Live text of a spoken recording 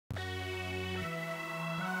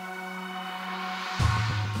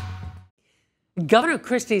Governor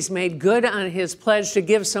Christie's made good on his pledge to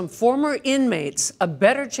give some former inmates a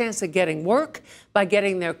better chance at getting work by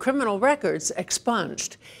getting their criminal records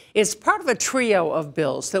expunged. It's part of a trio of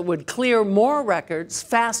bills that would clear more records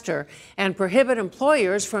faster and prohibit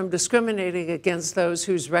employers from discriminating against those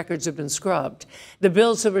whose records have been scrubbed. The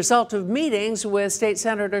bill's a result of meetings with State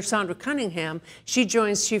Senator Sandra Cunningham. She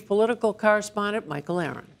joins Chief Political Correspondent Michael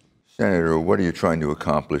Aaron. Senator, what are you trying to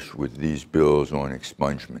accomplish with these bills on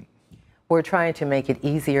expungement? We're trying to make it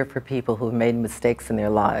easier for people who've made mistakes in their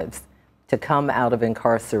lives to come out of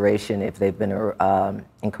incarceration if they've been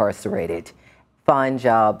incarcerated, find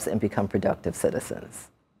jobs, and become productive citizens.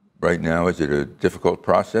 Right now, is it a difficult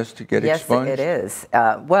process to get expunged? Yes, it is.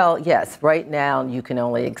 Well, yes. Right now, you can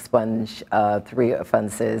only expunge 3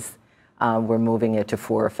 offenses. We're moving it to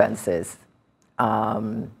 4 offenses.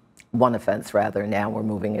 1 offense, rather. Now we're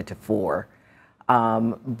moving it to 4.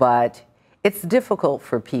 But it's difficult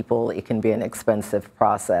for people. It can be an expensive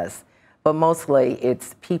process. But mostly,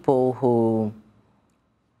 it's people who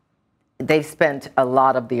they've spent a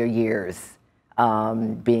lot of their years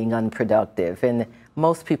being unproductive. And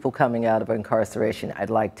most people coming out of incarceration, I'd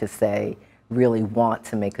like to say, really want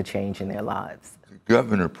to make a change in their lives. The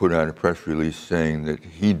governor put out a press release saying that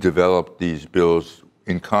he developed these bills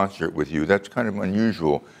in concert with you. That's kind of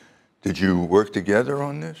unusual. Did you work together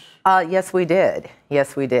on this? Yes, we did.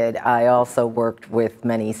 Yes, we did. I also worked with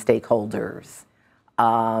many stakeholders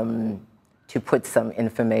to put some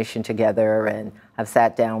information together, and I've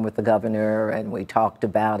sat down with the governor and we talked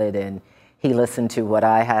about it, and he listened to what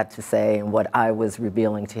I had to say and what I was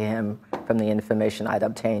revealing to him from the information I'd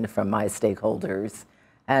obtained from my stakeholders.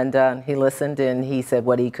 And he listened and he said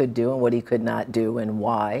what he could do and what he could not do and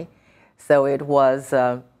why. So it was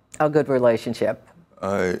a good relationship.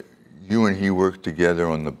 You and he worked together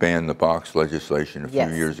on the ban the box legislation a few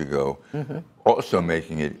years ago, also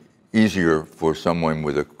making it easier for someone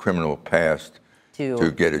with a criminal past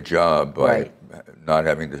to get a job by not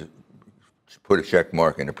having to put a check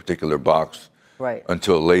mark in a particular box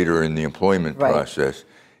until later in the employment process.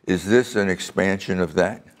 Is this an expansion of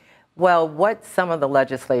that? Well, what some of the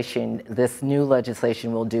legislation, this new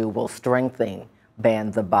legislation will do, will strengthen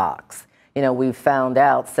ban the box. You know, we've found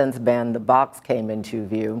out since ban the box came into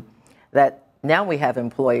view that now we have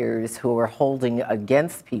employers who are holding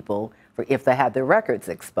against people for if they had their records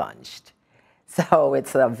expunged. So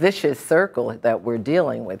it's a vicious circle that we're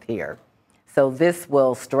dealing with here. So this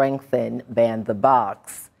will strengthen ban the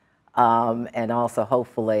box and also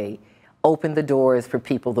hopefully open the doors for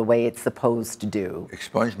people the way it's supposed to do.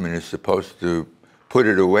 Expungement is supposed to put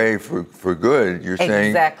it away for good. You're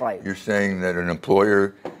saying that an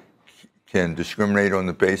employer can discriminate on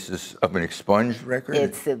the basis of an expunged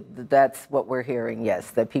record? That's what we're hearing,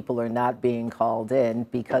 yes, that people are not being called in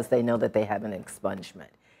because they know that they have an expungement.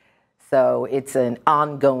 So it's an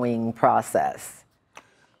ongoing process.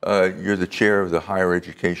 You're the chair of the Higher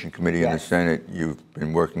Education Committee in the Senate. You've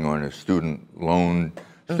been working on a student loan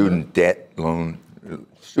debt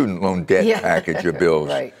package of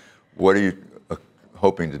bills. What are you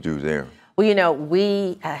hoping to do there? Well, you know,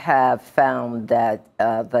 we have found that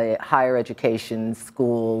the Higher Education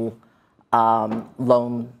School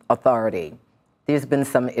Loan Authority, there's been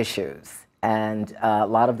some issues, and a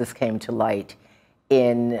lot of this came to light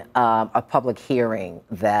in a public hearing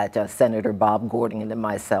that Senator Bob Gordon and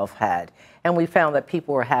myself had. And we found that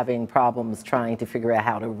people were having problems trying to figure out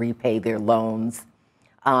how to repay their loans.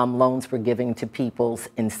 Loans were given to people,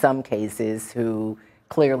 in some cases, who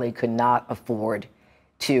clearly could not afford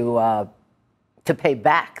to pay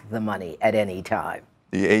back the money at any time.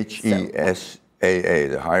 The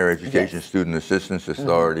HESAA, the Higher Education Student Assistance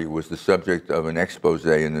Authority, was the subject of an expose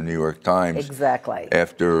in the New York Times.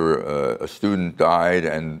 After a student died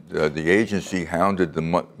and the agency hounded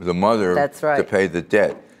the mother to pay the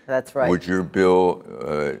debt. Would your bill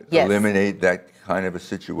eliminate that kind of a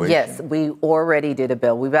situation? Yes, we already did a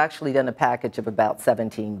bill. We've actually done a package of about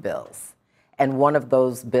 17 bills. And one of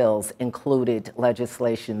those bills included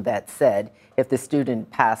legislation that said if the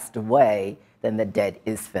student passed away, then the debt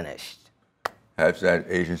is finished. Has that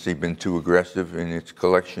agency been too aggressive in its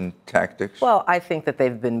collection tactics? Well, I think that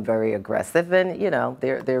they've been very aggressive, and you know,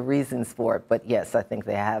 there are reasons for it. But yes, I think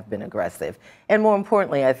they have been aggressive. And more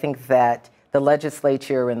importantly, I think that the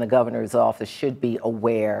legislature and the governor's office should be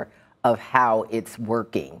aware of how it's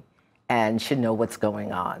working and should know what's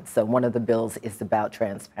going on. So one of the bills is about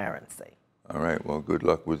transparency. All right. Well, good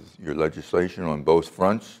luck with your legislation on both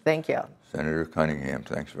fronts. Thank you. Senator Cunningham,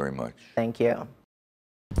 thanks very much. Thank you.